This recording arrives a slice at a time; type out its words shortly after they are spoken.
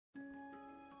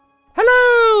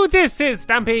Hello, this is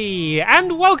Stampy,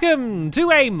 and welcome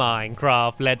to a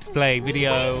Minecraft Let's Play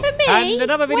video. Wait for me. And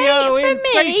another video Wait in for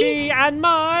me. Squishy and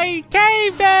my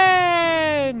cave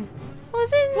den.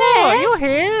 What's in there? Oh, you're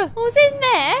here. What's in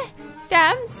there?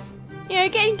 Stamps. You know,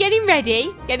 getting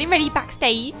ready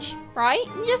backstage, right?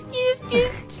 You just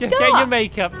Get start. your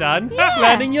makeup done. Yeah.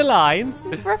 Learning your lines.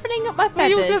 Ruffling up my Well,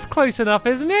 feathers. you're just close enough,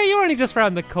 isn't it? You're only just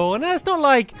round the corner. It's not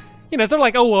like, it's not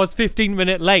like, oh, I was 15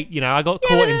 minutes late. I got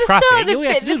caught in traffic. All you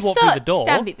have to do is walk through the door.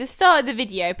 Stampy, the start of the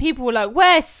video, people were like,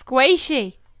 "Where's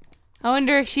Squishy? I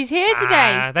wonder if she's here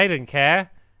today." They didn't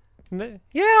care. Yeah,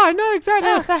 I know exactly.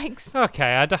 Oh, thanks.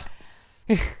 Okay, I don't.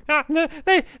 No,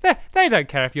 they don't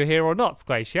care if you're here or not,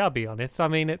 Squishy. I'll be honest. I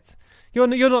mean, you're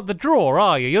not the drawer,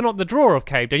 are you? You're not the drawer of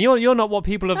Cave Den. You're not what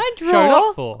people have I draw. shown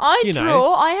up for. I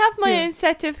draw. I have my Yeah. own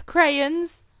set of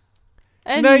crayons.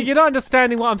 And No, you're not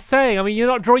understanding what I'm saying. I mean, you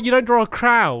don't draw a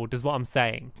crowd, is what I'm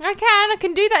saying. I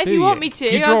can do that if Do you want you? me to.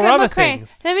 You I'll draw get my other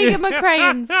crayons. things. Let me get my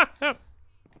crayons.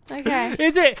 Okay.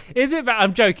 Is it?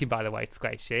 I'm joking, by the way,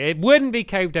 Squishy. It wouldn't be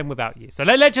Cave Den without you. So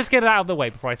let's just get it out of the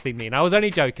way before I seem mean. I was only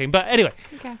joking, but anyway.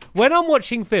 Okay. When I'm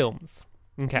watching films,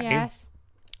 okay, Yes.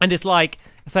 and it's like,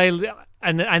 say,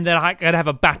 and they're like gonna have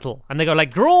a battle, and they go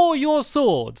like, draw your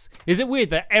swords. Is it weird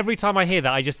that every time I hear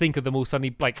that, I just think of them all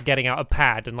suddenly like getting out a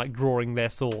pad and like drawing their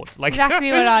sword? Like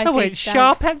Exactly what I oh, think, it's Dad.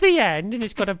 sharp at the end, and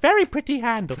it's got a very pretty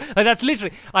handle. Like that's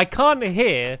literally, I can't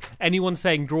hear anyone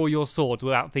saying draw your swords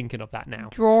without thinking of that now.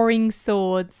 Drawing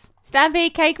swords.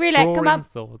 Stampy, cake roulette. Come Drawing on.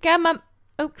 swords. Come on.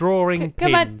 Oh, Drawing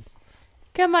come on. pins.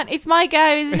 come on. It's my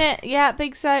go, isn't it? Yeah, I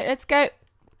think so. Let's go.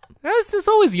 It's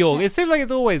always your. It seems like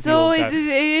it's always your. It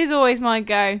is always my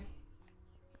go.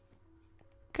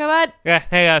 Come on. Yeah,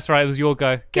 hey, that's right. It was your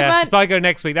go. Come yeah, on. it's my go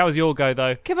next week. That was your go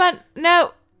though. Come on.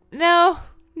 No. No,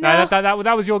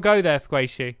 that was your go there,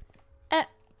 Squishy.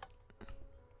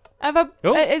 Have a,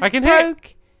 Oh, it's I can hear it.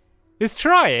 broke. It's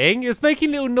trying. It's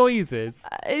making little noises.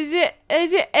 Is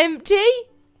it empty?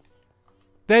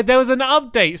 There was an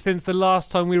update since the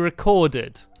last time we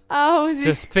recorded Oh, is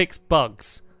to it? fix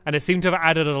bugs, and it seemed to have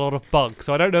added a lot of bugs.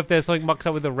 So I don't know if there's something mucked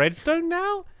up with the redstone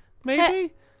now.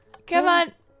 Maybe. Come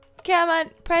on.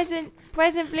 Present,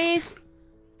 please.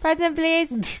 Present,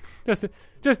 please.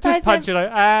 just Present. punch it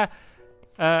out.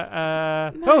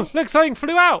 Oh, look, something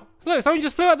flew out. Look, something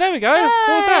just flew out. There we go.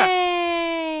 What was that?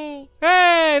 Hey.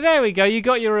 Hey, there we go. You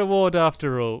got your reward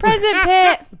after all. Present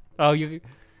pit. Oh, you.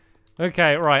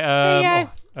 Okay, right. There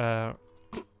you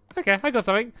Okay, I got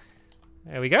something.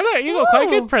 There we go. Look, you got quite a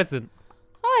Ooh. good present.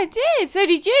 Oh, I did. So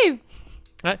did you.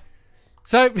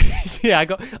 So yeah, I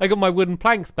got my wooden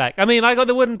planks back. I mean, I got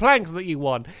the wooden planks that you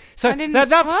won. So I didn't-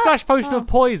 that what? splash potion Oh. of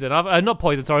poison, not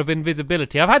poison, sorry, of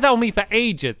invisibility. I've had that on me for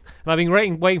ages, and I've been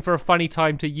waiting for a funny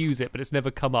time to use it, but it's never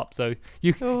come up. So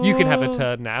you can have a Ooh.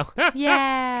 turn now.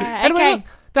 Yeah. Anyway, Okay. look,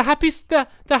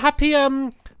 the happy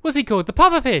what's he called? The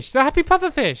pufferfish. The happy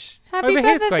pufferfish. Happy over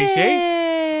here, Squishy.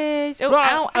 Squishy. Oh,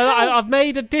 Right, ow, ow. I've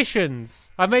made additions.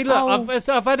 I've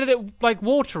added it like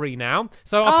watery now.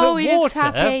 So I Oh, put he looks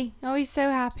water happy. Oh, he's so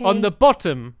happy. on the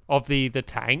bottom of the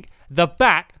tank, the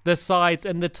back, the sides,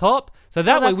 and the top. So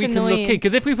that way that's we can look annoying. in.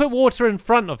 Because if we put water in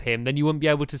front of him, then you wouldn't be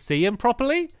able to see him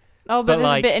properly. Oh, but But there's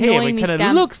like a bit here, annoying it me, kind of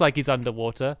Stamps. looks like he's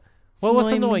underwater. Well, what's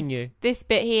annoying you? This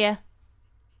bit here.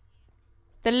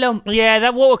 The lump. Yeah,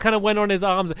 that water kind of went on his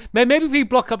arms. Maybe if we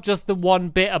block up just the one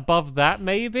bit above that,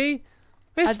 maybe.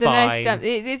 It's I don't know, fine. Stamps.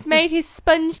 It's made his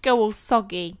sponge go all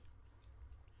soggy.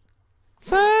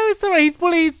 So it's alright.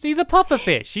 He's a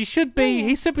pufferfish. He should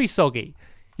be soggy.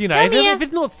 You know, Come here. if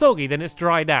it's not soggy, then it's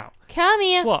dried out. Come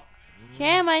here. What?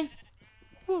 Come on.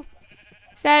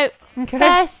 So, Okay.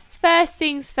 first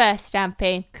things first,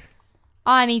 Stampy.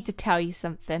 I need to tell you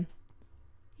something.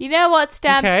 You know what,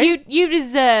 Stamps? Okay. You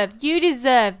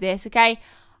deserve this, okay?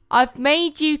 I've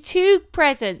made you 2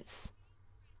 presents.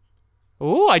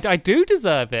 Oh, I do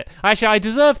deserve it. Actually, I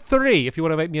deserve 3 if you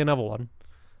want to make me another one.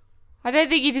 I don't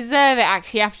think you deserve it,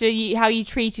 actually, after how you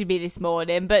treated me this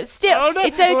morning. But still, Oh, no.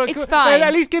 it's okay. Well, It's fine.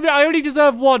 At least give me. I only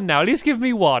deserve 1 now. At least give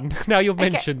me 1. Now you've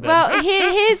mentioned them. Well,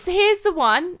 here's the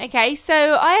one. Okay,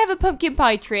 so I have a pumpkin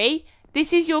pie tree.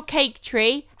 This is your cake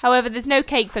tree. However, there's no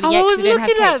cakes on it Oh, yet I 'cause was we don't have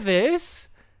looking at cakes. this.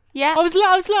 Yeah. I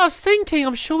was thinking.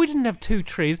 I'm sure we didn't have 2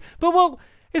 trees, but well,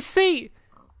 see,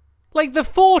 like the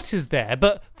fort is there,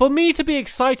 but for me to be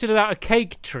excited about a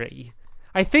cake tree,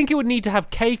 I think it would need to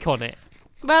have cake on it.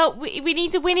 Well, we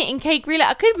need to win it in cake roulette.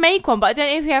 I could make one, but I don't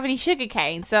know if we have any sugar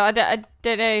cane, so I don't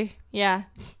know. Yeah.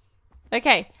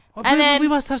 Okay. Well, And then we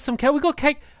must have some cake. We got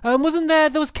cake. Wasn't there?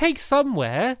 There was cake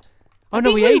somewhere. Oh I no,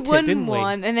 think we ate won it, didn't we?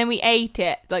 one, and then we ate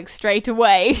it like straight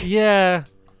away. Yeah.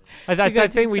 I gotta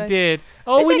think we decide. did.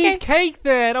 Oh, It's we okay. need cake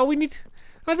then. Oh, we need.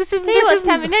 Oh, this isn't. Tell you This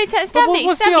what, isn't. Stampy. No, But Stampy.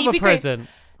 what's the Stampy, other be great. present?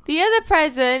 The other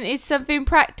present is something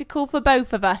practical for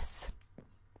both of us.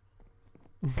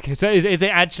 Okay, so is it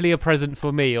actually a present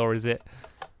for me, or is it?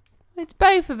 It's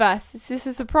both of us. It's just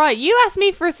a surprise. You asked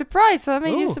me for a surprise, so I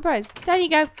made you Ooh. a surprise. Down you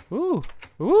go. Ooh.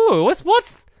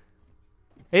 What's?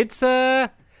 It's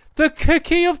the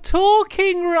cookie of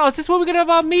talking. Is this where we're gonna have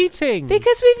our meeting?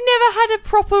 Because we've never had a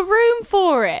proper room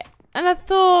for it, and I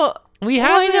thought, we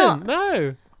why haven't. not?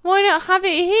 No. Why not have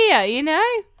it here? You know.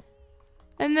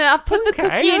 And then I put the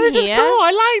cookie in this here. is cool.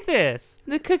 I like this.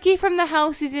 The cookie from the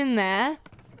house is in there.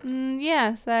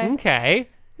 Yeah. So Okay.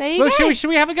 there you Well, go. should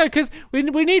we have a go? Because we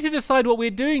need to decide what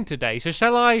we're doing today. So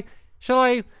shall I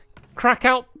crack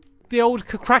out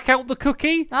the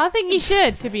cookie? I think you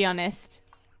should, to be honest.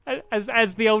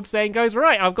 As the old saying goes,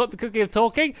 right, I've got the cookie of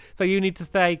talking, so you need to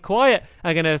stay quiet.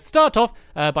 I'm going to start off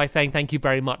by saying thank you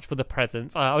very much for the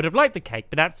presents. I would have liked the cake,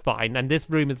 but that's fine, and this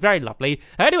room is very lovely.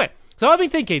 Anyway, so I've been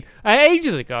thinking,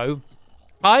 ages ago,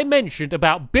 I mentioned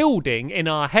about building in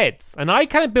our heads, and I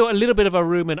kind of built a little bit of a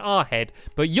room in our head,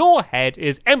 but your head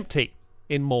is empty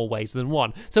in more ways than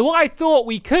one. So what I thought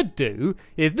we could do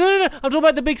is, no, I'm talking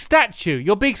about the big statue.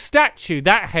 Your big statue,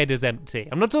 that head is empty.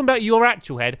 I'm not talking about your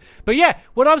actual head. But yeah,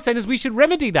 what I'm saying is we should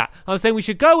remedy that. I'm saying we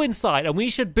should go inside and we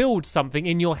should build something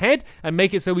in your head and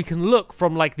make it so we can look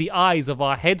from like the eyes of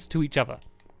our heads to each other.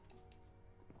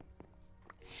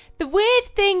 The weird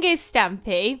thing is,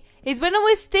 Stampy, is when I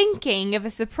was thinking of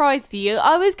a surprise for you,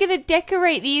 I was going to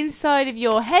decorate the inside of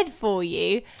your head for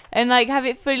you and, like, have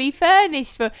it fully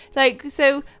furnished for, like,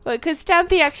 so, because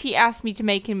Stampy actually asked me to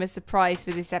make him a surprise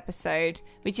for this episode,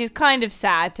 which is kind of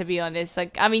sad, to be honest.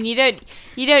 Like, I mean, you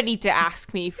don't need to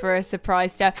ask me for a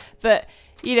surprise stuff, but...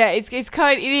 You know, it is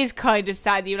kind of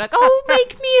sad that you're like, oh,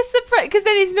 make me a surprise, because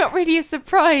then it's not really a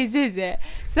surprise, is it?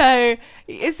 So I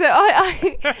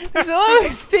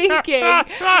was thinking, I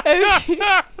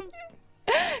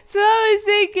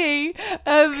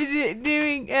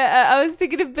was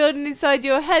thinking of building inside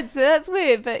your head. So that's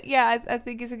weird, but yeah, I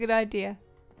think it's a good idea.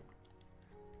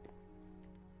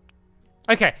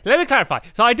 Okay, let me clarify.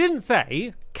 So I didn't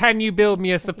say, can you build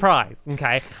me a surprise?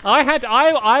 Okay.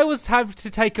 I was having to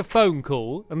take a phone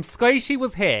call and Squishy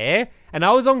was here and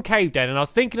I was on Cave Den and I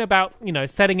was thinking about,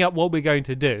 setting up what we're going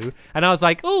to do. And I was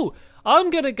like, oh, I'm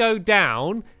going to go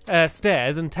down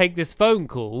stairs and take this phone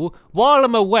call. While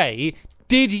I'm away,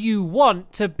 did you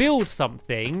want to build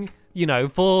something,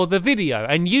 for the video?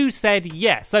 And you said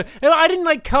yes. So I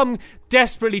didn't come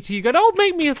desperately to you going, oh,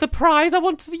 make me a surprise. I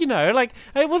want to,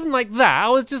 it wasn't like that. I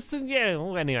was just,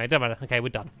 anyway, don't matter. Okay, we're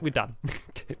done.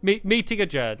 Meeting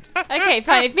adjourned. Okay,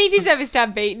 fine. If meeting's over,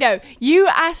 Stampy. No, you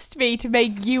asked me to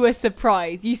make you a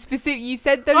surprise. You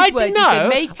said those words.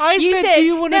 I said, do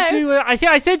you want to do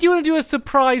I said you want to do a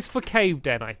surprise for Cave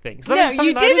Den, I think. No,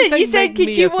 you didn't. You said,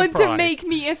 could you want to make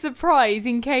me a surprise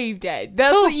in Cave Den?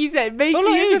 That's what you said. Make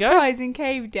me a surprise in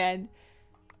Cave Den.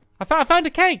 I found a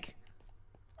cake.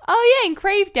 Oh yeah, in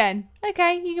Crave Den.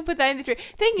 Okay, you can put that in the tree.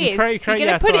 Thing is, you're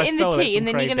gonna put it in the tea, and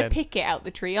then you're gonna pick it out the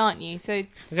tree, aren't you? So you're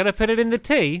gonna put it in the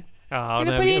tea. Oh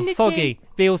no, it's soggy.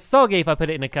 Feels soggy if I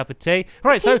put it in a cup of tea.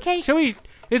 Right, so shall we?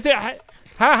 Is there?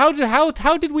 How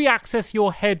did we access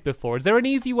your head before? Is there an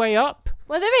easy way up?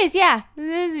 Well, there is. Yeah,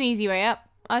 there's an easy way up.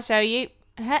 I'll show you.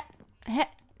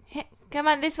 Come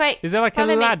on, this way. Is there like a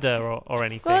ladder or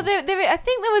anything? Well, I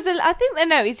think there was a. I think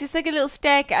no, it's just like a little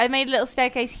staircase. I made a little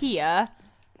staircase here.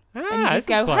 This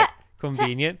is quite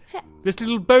convenient. This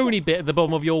little bony bit at the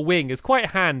bottom of your wing is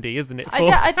quite handy, isn't it?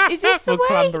 Is this the way?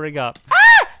 Clambering up.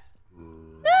 Ah!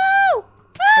 No!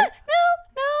 Ah!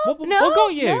 No! What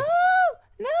got you?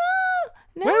 No!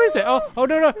 Where is it? Oh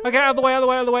no! Okay, out of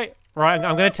the way. Right,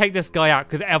 I'm going to take this guy out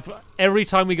because every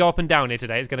time we go up and down here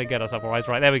today, it's going to get us otherwise.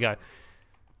 Right, there we go.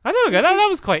 Oh, there we go. That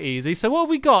was quite easy. So what have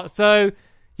we got? So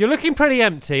you're looking pretty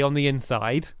empty on the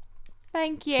inside.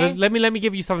 Thank you. Let me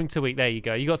give you something to eat. There you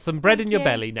go. You got some bread in your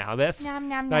belly now.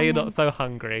 Now you're not so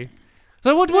hungry.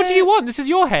 So what do you want? This is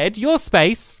your head, your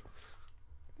space.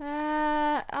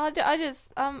 I'll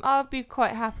be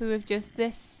quite happy with just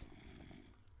this.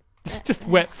 It's just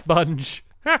wet sponge.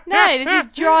 No, this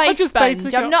is dry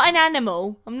sponge. I'm not an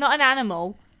animal.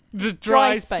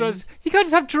 Dry sponge. You can't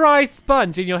just have dry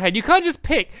sponge in your head. You can't just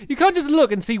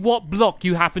look and see what block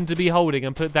you happen to be holding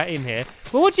and put that in here.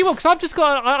 Well, what do you want? Because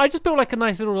I just built like a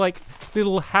nice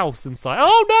little house inside.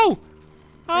 Oh no!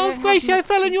 Oh, Squishy, I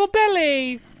fell in your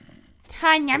belly.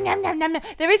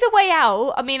 There is a way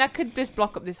out. I mean, I could just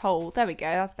block up this hole. There we go.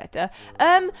 That's better.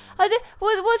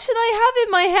 What should I have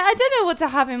in my head? I don't know what to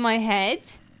have in my head.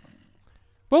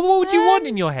 Well, what would you want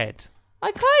in your head?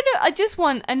 I just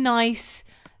want a nice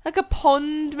like a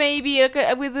pond, maybe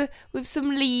with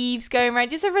some leaves going around,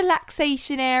 just a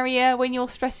relaxation area when you're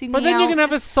stressing me out. But then you're gonna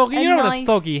have a soggy. You don't want a nice-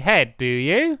 soggy head, do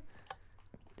you?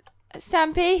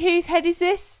 Stampy, whose head is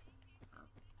this?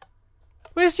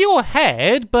 Well, it's your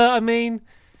head, but I mean,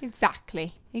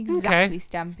 Exactly, okay.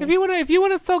 Stampy. If you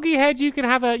want a soggy head, you can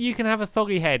have a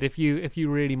soggy head if you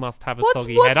really must have a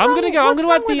soggy what's head. I'm gonna wrong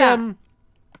add with the that?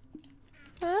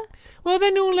 Huh? Well,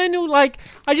 then you'll like.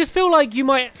 I just feel like you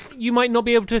might not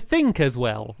be able to think as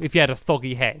well if you had a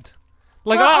soggy head.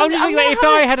 Like Well, I'm just thinking, like, if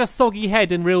I had a soggy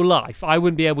head in real life, I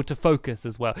wouldn't be able to focus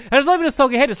as well. And it's not even a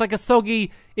soggy head; it's like a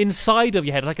soggy inside of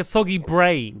your head, like a soggy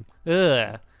brain.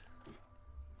 Ugh.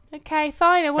 Okay,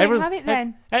 fine. I won't have it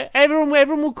then.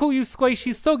 Everyone will call you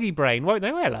Squishy Soggy Brain, won't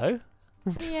they? Well, hello.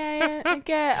 Yeah.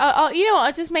 Okay. I'll, you know what?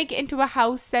 I'll just make it into a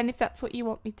house then, if that's what you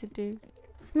want me to do.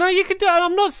 No, you can do it.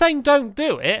 I'm not saying don't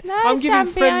do it. No, I'm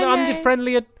giving Stampy, I I'm the know.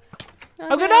 friendly.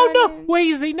 I'm going, no,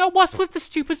 Wheezy, no, what's with the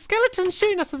stupid skeleton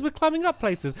shooting us as we're climbing up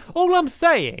places? All I'm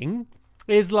saying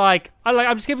is I'm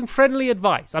just giving friendly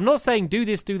advice. I'm not saying do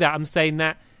this, do that. I'm saying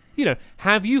that,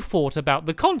 have you thought about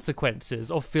the consequences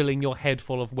of filling your head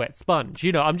full of wet sponge?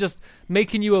 I'm just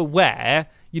making you aware,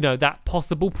 that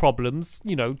possible problems,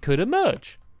 could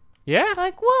emerge. Yeah?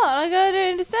 Like what? Like I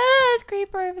don't understand. There's a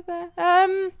creeper over there.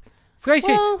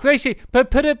 Squishy,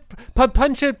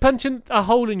 punch a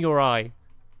hole in your eye,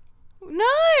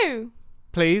 No.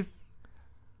 please.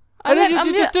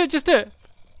 Just Just do it.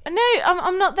 No,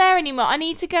 I'm not there anymore. I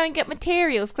need to go and get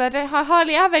materials because I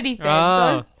hardly have anything.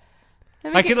 Ah.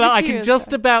 Let me I get can materials just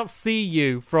then. about see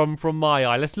you from my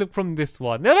eye. Let's look from this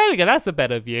one. Now, there we go. That's a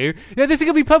better view. Yeah, this is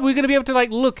gonna be perfect. We're gonna be able to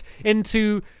look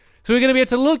into. So we're gonna be able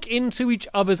to look into each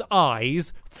other's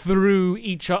eyes through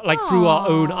through our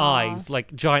own eyes,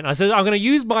 like giant eyes. So I'm gonna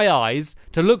use my eyes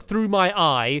to look through my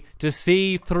eye to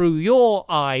see through your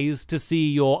eyes to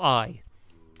see your eye.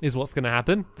 Is what's gonna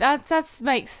happen. That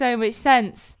makes so much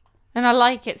sense, and I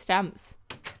like it, Stamps.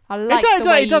 I like the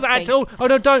way It does you actually. think.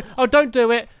 Don't do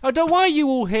it. Oh, don't. Why are you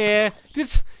all here?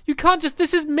 You can't just.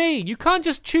 This is me. You can't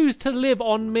just choose to live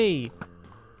on me.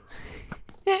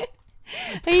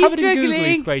 Are you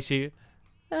struggling? Squishy.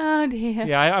 Oh dear.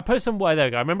 Yeah, I put some water. There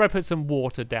we go. I remember I put some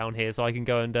water down here so I can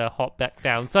go and hop back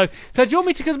down. So do you want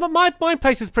me to? Because my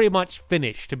place is pretty much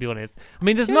finished, to be honest. I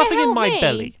mean, there's Do you wanna nothing in help my me?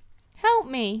 belly. Help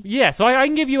me. Yeah, so I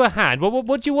can give you a hand.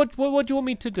 What do you want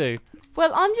me to do?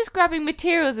 Well, I'm just grabbing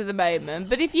materials at the moment,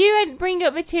 but if you bring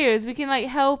up materials, we can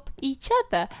help each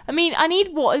other. I mean, I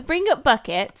need water. Bring up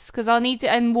buckets because I'll need to,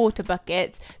 and water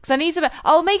buckets because I need some.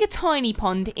 I'll make a tiny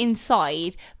pond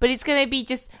inside, but it's gonna be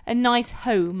just a nice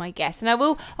home, I guess. And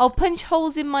I'll punch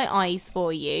holes in my eyes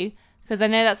for you because I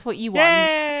know that's what you want.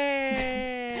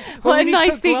 Yay! What we a need to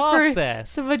nice put thing glass for there.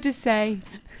 someone to say.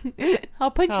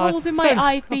 I'll punch Oh, holes in my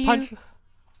eye for you.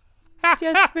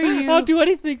 Just for you. I'll do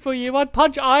anything for you. I'd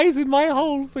punch eyes in my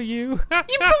hole for you.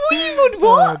 You probably would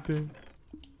what? Oh, dear.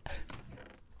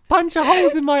 Punch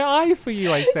holes in my eye for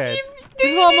you, I said. This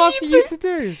is you what I'm didn't asking you even- to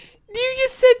do. You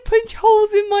just said punch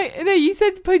holes in my. No, you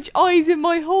said punch eyes in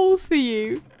my holes for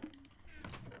you.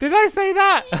 Did I say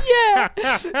that?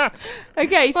 Yeah.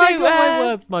 Okay, so I got my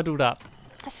words muddled up.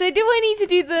 so do I need to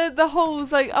do the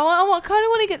holes? Like, I kind of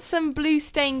want to get some blue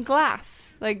stained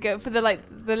glass, for the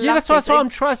Yeah, that's what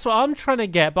I'm trying to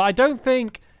get, but I don't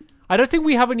think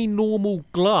we have any normal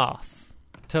glass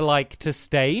to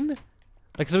stain.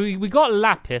 So we got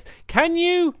lapis. Can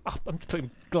you? Oh, I'm putting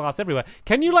glass everywhere.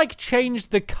 Can you change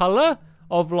the color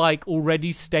of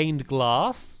already stained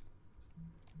glass?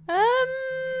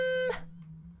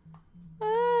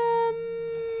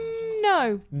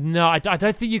 No. No, I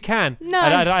don't think you can. No.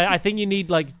 I think you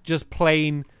need just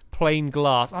plain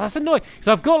glass. Oh, that's annoying.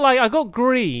 So I got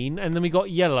green, and then we got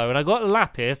yellow, and I got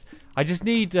lapis. I just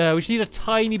need we just need a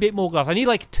tiny bit more glass. I need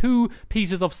 2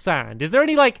 pieces of sand. Is there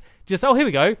any oh, here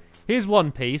we go. Here's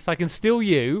 1 piece. I can steal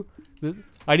you.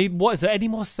 I need what? Is there any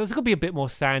more? There's got to be a bit more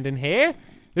sand in here.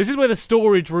 This is where the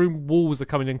storage room walls are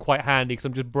coming in quite handy because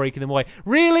I'm just breaking them away.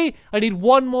 Really? I need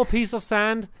 1 more piece of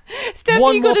sand. Stamp,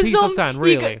 One you more got a piece of zombie. sand,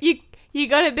 really. You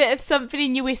got a bit of something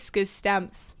in your whiskers,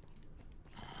 Stamps.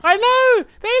 I know.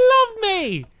 They love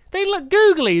me. They look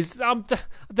googlies.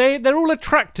 They're all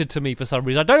attracted to me for some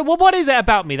reason. I don't know what is it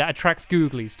about me that attracts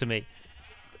googlies to me.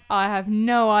 I have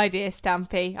no idea,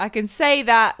 Stampy. I can say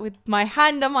that with my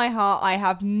hand on my heart. I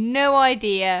have no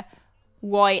idea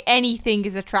why anything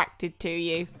is attracted to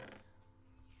you.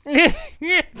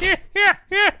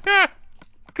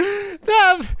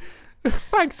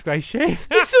 Thanks, Gracie.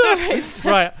 It's alright, Stamp.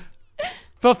 Right.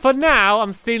 For now,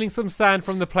 I'm stealing some sand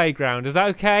from the playground. Is that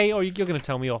okay? Or you're going to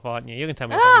tell me off, aren't you? You're going to tell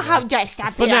me off. Oh, how dare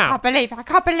Stampy! for now. I can't believe it! I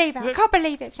can't believe it! I can't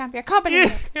believe it, Stampy! I can't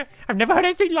believe it! I've never heard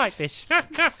anything like this.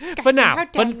 For now, how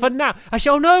dare for now.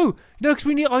 Actually, oh no, because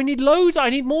I need loads. I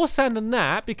need more sand than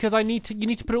that because you need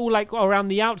to put it all like around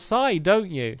the outside, don't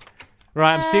you?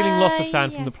 Right, I'm stealing lots of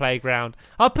sand from the Yes. playground.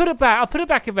 I'll put it back. I'll put it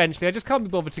back eventually. I just can't be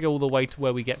bothered to go all the way to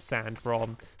where we get sand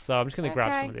from. So I'm just going to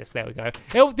grab some of this. There we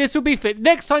go. This will be fit.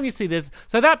 Next time you see this,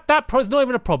 so is not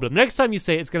even a problem. Next time you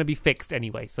see it, it's going to be fixed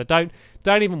anyway. So don't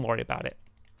even worry about it.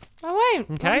 I won't.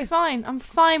 Okay. I'm fine. I'm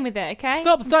fine with it. Okay.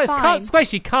 Stop. I'm Can't, fine.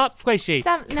 squishy.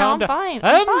 No, Calm I'm down. fine.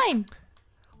 I'm fine.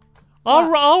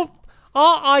 Our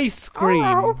ice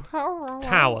cream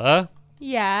tower.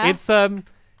 Yeah.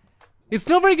 It's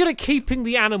not very good at keeping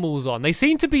the animals on. They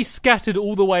seem to be scattered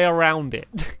all the way around it.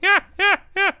 What?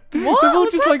 They've all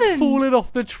What's just like happened? fallen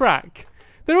off the track.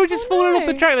 They're all just falling off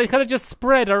the no. track. They kind of just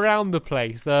spread around the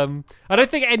place. I don't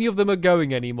think any of them are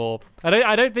going anymore.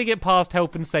 I don't think it passed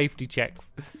health and safety checks.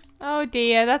 Oh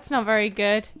dear, that's not very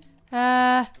good.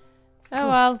 Oh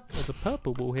well. There's a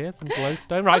purple ball here, some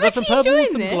glowstone. Right, I I'm got some actually purple and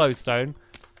enjoying some this. glowstone.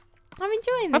 I'm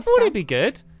enjoying I this. thought it'd stuff. be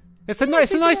good. It's a Yeah, nice,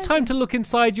 it's a nice good time to look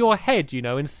inside your head,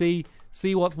 and see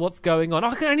what's going on.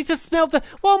 I need to smell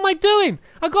what am I doing?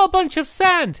 I got a bunch of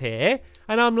sand here,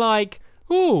 and I'm like,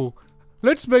 ooh,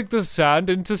 let's make the sand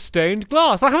into stained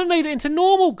glass. I haven't made it into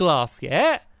normal glass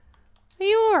yet. Are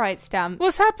you all right, Stamp?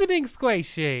 What's happening,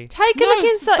 Squishy? Take a No, look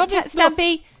inside, something's not-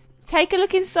 Stampy. Take a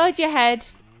look inside your head.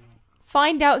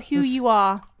 Find out who you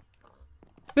are.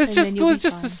 There's and just then you'll there's be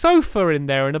just a fine. sofa in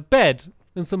there and a bed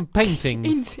and some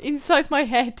paintings Inside my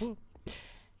head.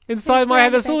 inside my head.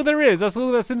 around That's the all there is. That's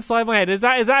all that's inside my head. Is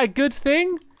that a good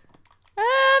thing?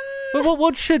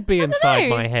 What should be inside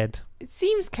know. my head? It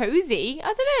seems cozy. I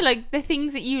don't know, like the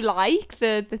things that you like,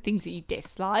 the things that you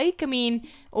dislike. I mean,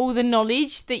 all the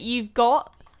knowledge that you've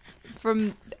got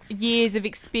from years of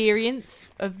experience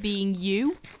of being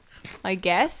you, I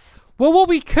guess. Well, what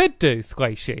we could do,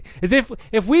 Squishy, is if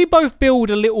we both build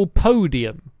a little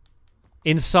podium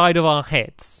inside of our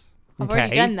heads, I've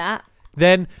already done that.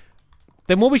 then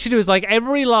what we should do is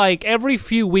every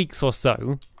few weeks or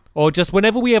so, or just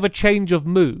whenever we have a change of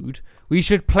mood, we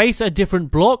should place a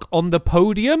different block on the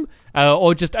podium,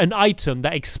 or just an item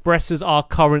that expresses our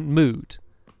current mood.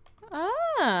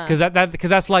 Ah. Because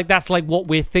that's like what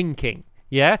we're thinking.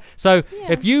 Yeah. So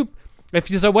Yeah.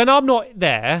 so when I'm not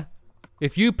there,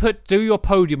 if you do your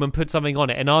podium and put something on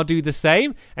it, and I'll do the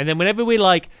same, and then whenever we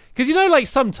because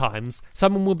sometimes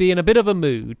someone will be in a bit of a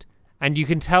mood, and you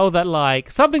can tell that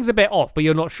something's a bit off, but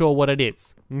you're not sure what it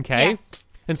is. Okay. Yes.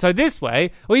 And so this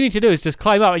way, all you need to do is just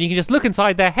climb up, and you can just look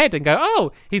inside their head and go,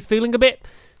 oh, he's feeling a bit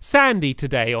sandy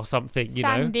today, or something,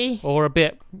 Sandy. or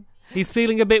he's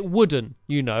feeling a bit wooden,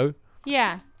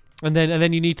 Yeah. And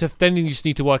then you just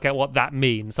need to work out what that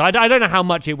means. I don't know how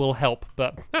much it will help,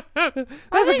 but that's a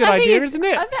good idea, isn't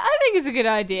it? I think it's a good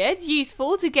idea. It's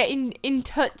useful to get in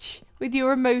touch with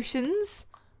your emotions,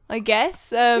 I guess.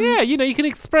 Yeah, you can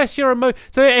express your emotion.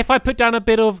 So if I put down a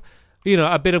bit of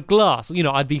glass,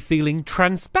 I'd be feeling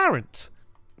transparent.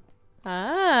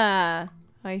 Ah,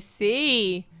 I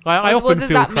see. I What often does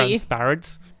feel that mean?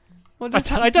 transparent. What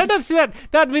does I don't know. See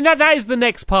that is the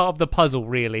next part of the puzzle,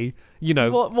 really.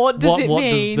 What does it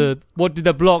mean? What do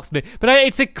the blocks mean? But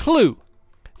it's a clue.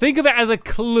 Think of it as a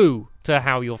clue to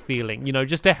how you're feeling.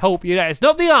 Just to help you. It's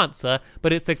not the answer,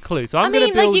 but it's a clue. So I'm going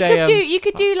to build you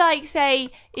could do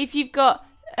say if you've got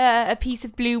a piece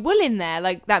of blue wool in there,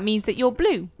 that means that you're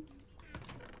blue.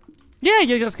 Yeah,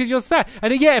 that's because you're sad.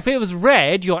 And if it was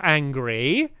red, you're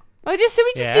angry. Oh, should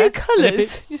we just Yeah. do And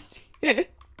colours?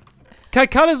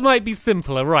 Colours might be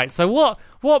simpler, right? So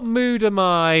what mood am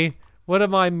I? What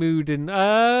am I mood in?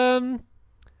 I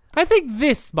think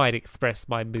this might express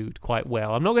my mood quite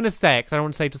well. I'm not going to say it because I don't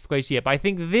want to say to Squishy yet, but I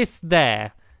think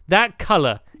that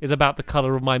colour is about the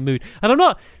colour of my mood. And I'm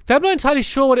not entirely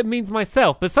sure what it means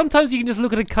myself, but sometimes you can just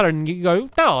look at a colour and you go,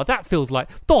 oh, that feels like,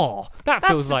 that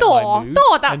feels like my mood.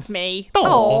 That's me. That's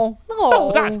my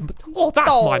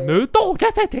mood.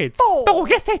 Yes it is.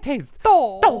 Yes it is.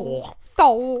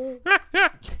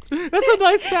 That's a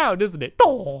nice sound, isn't it?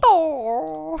 Shut the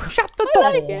door. Shut the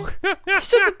door.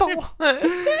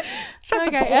 Shut the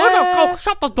Okay, door. No, go.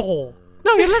 Shut the door.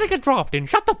 No, you're letting a draft in.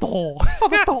 Shut the door. Shut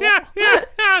the door.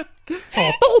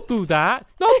 Oh, don't do that.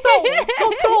 No, don't.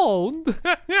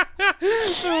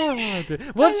 Oh, dear.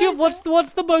 What's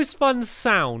the most fun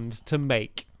sound to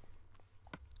make?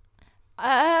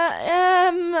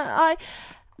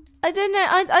 I don't know.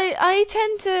 I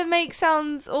tend to make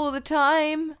sounds all the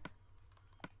time.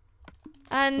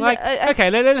 And Like, okay,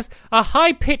 let's a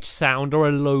high pitch sound or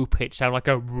a low pitch sound, like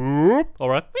a whoop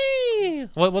or a wee.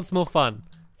 What's more fun?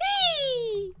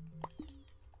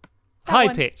 That High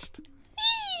one. pitched.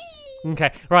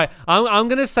 Okay, right. I'm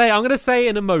gonna say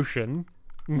an emotion.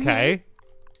 Okay.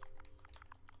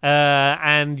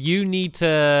 And you need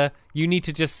to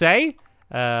just say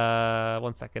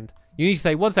 1 second. You need to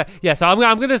say 1 sec. Yeah, so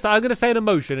I'm gonna say an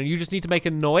emotion, and you just need to make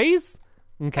a noise.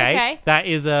 Okay. That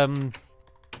is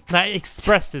that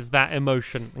expresses that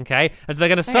emotion. Okay. And so they're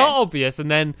gonna start obvious, and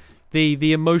then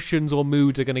the emotions or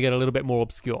moods are gonna get a little bit more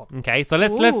obscure. Okay. So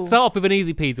let's start off with an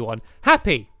easy peasy one.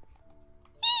 Happy.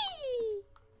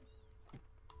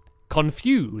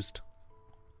 Confused.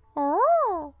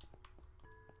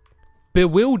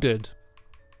 Bewildered.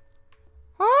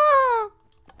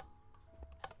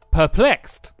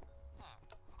 Perplexed.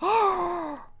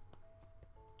 I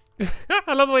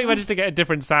love the way you managed to get a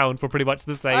different sound for pretty much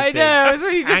the same I thing. know, it was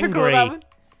really difficult. Angry. That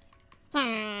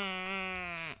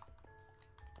one.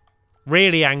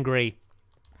 Really angry.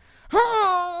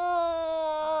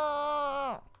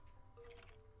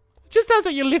 Just sounds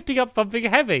like you're lifting up something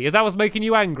heavy. Is that what's making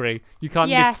you angry? You can't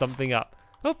lift Yes. something up.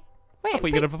 Oh, Wait, I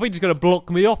thought you were just gonna block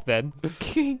me off then.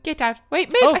 get out.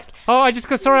 Wait, move. I just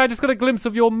got a glimpse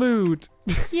of your mood.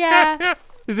 Yeah.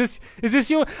 Is this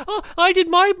your? Oh, I did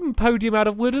my podium out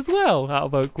of wood as well, out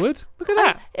of oak wood. Look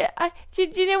at that. Do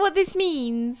you know what this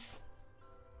means?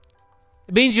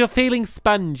 It means you're feeling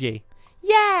spongy.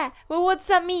 Yeah. Well, what's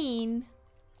that mean?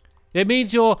 It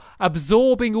means you're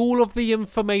absorbing all of the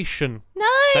information.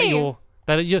 No.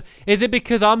 Is it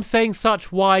because I'm saying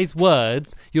such wise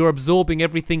words, you're absorbing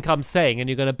everything I'm saying, and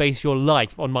you're going to base your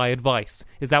life on my advice?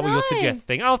 Is that what you're No.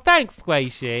 suggesting? Oh, thanks,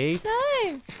 Squishy.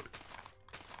 No.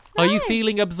 Are you No.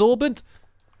 feeling absorbent?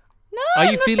 No, Are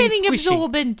I'm you not feeling feeling squishy?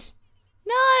 absorbent.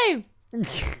 No.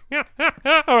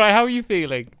 All right, how are you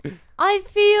feeling? I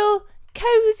feel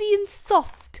cozy and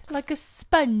soft, like a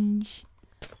sponge.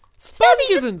 Sponge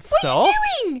Stabby, isn't what soft. are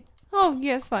you doing? Oh,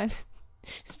 yeah, it's fine.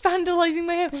 It's vandalising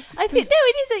my hair. I feel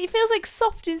it feels like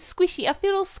soft and squishy. I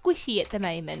feel all squishy at the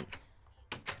moment.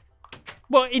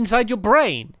 What, inside your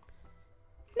brain?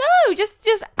 No, just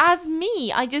as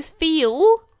me. I just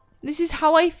feel. This is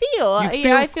how I feel.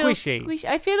 You I feel squishy.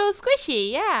 I feel all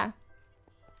squishy. Yeah.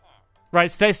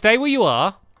 Right, stay where you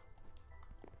are.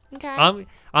 Okay.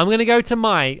 I'm gonna go to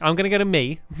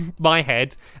me, my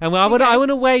head, and I want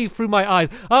to wave through my eyes.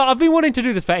 I've been wanting to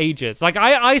do this for ages. Like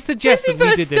I suggested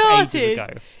we did this ages ago.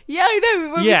 Yeah, I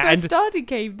know. When Yeah, we first and- started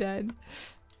Cave Dan.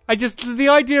 I just the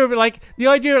idea of it,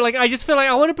 I just feel like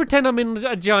I want to pretend I'm in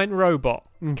a giant robot,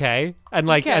 okay? And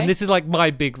Okay. and this is like my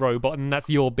big robot, and that's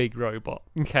your big robot,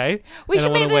 okay? We And I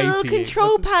should wanna make a wave little to you.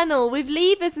 control panel with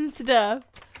levers and stuff,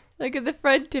 like at the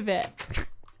front of it.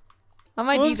 I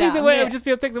might do that. I'll just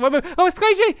be on text. Oh,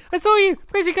 Squishy! I saw you.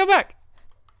 Squishy, come back.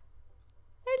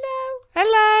 Hello.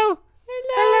 Hello.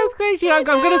 Hello, Squishy. I'm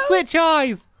gonna Hello. switch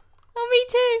eyes. Oh, me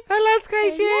too. Hello,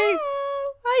 Squishy. Hello.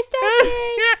 Hi, Stampy.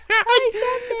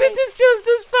 Stampy. This is just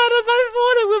as fun as I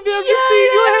thought it would be. I'm just Yeah, seeing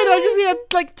your I head. know. I just see her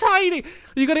like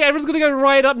tiny. Everyone's gonna go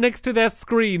right up next to their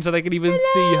screen so they can even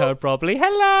see her properly. Hello.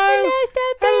 Hello,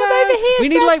 Stampy. I'm Hello. over here, we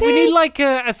need like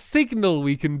Stampy. a signal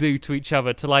we can do to each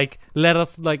other to like let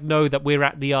us like know that we're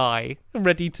at the eye and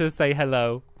ready to say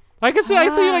hello. I can see. I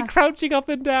saw you like crouching up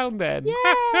and down then.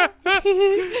 Yeah. Can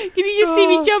you just see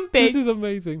me jumping? This is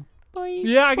amazing. Boink,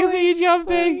 Yeah, I can see you boink,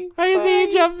 jumping. boink, I can see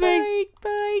you jumping. boink,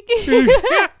 boink.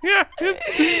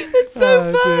 It's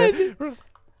so fun. Dear.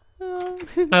 Oh.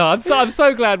 Oh, I'm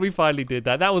so glad we finally did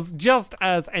that. That was just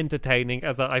as entertaining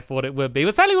as I thought it would be.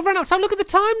 But sadly, we've run out of time. Look at the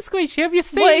time, Squishy. Have you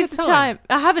seen What is the the time?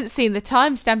 I haven't seen the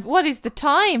timestamp. What is the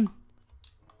time?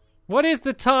 What is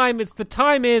the time? It's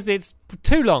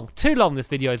too long. Too long. This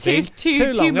video has been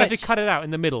Too long. We have to much. cut it out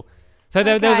in the middle. So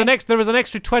there was an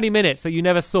extra 20 minutes that you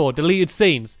never saw. Deleted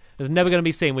scenes. There's never going to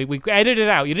be seen. We edited it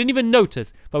out. You didn't even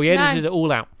notice, but we edited it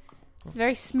all out. It's a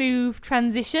very smooth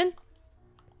transition,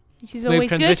 which is Smooth always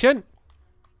transition.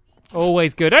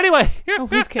 Always good. Anyway,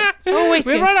 Always good. Always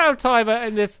we've good. run out of time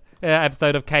in this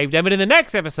episode of Cave Den, but in the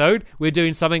next episode, we're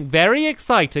doing something very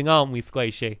exciting, aren't we,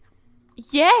 Squishy? good.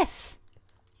 Yes.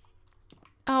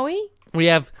 Are we? We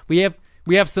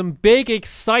have some big,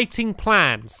 exciting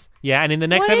plans. Yeah, and in the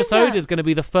next What is episode that? is going to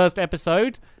be the first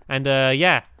episode, and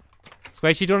yeah,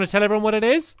 Squishy, do you want to tell everyone what it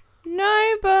is?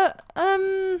 No, but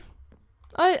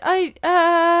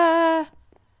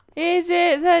is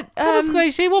it that Tell us,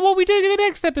 Squishy, what are we doing in the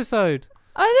next episode?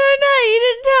 I don't know. You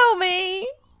didn't tell me.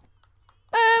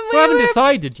 We haven't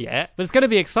decided yet, but it's going to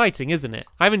be exciting, isn't it?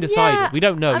 I haven't decided. Yeah, We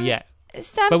don't know yet.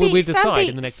 Stampy, But we'll decide Stampy,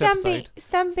 in the next Stampy, episode.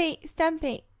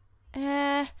 Stampy.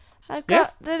 I've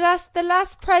Yes? got the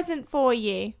last present for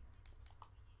you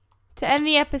to end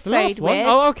the The episode last one? with.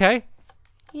 Oh, okay.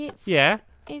 It's Yeah.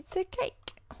 it's a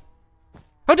cake.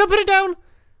 Oh, don't put it down!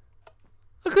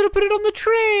 I could have put it on the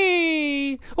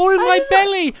tree! Or in I my just-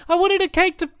 belly! I wanted a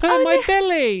cake to put in Oh, my no.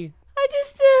 belly! I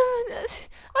just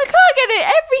I can't get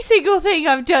it every single thing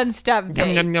I've done,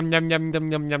 Stampy. Yum, yum, yum, yum,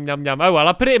 yum, yum, yum, yum, yum. Oh, well,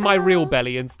 I'll put it in my real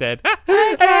belly instead.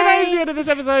 Anyway, that is the end of this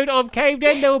episode of Caved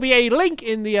In. There will be a link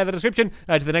in the description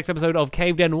to the next episode of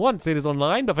Caved In once it is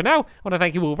online. But for now, I want to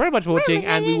thank you all very much for watching,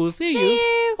 and we will see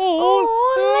you all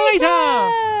later.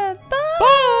 Bye.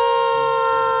 Bye!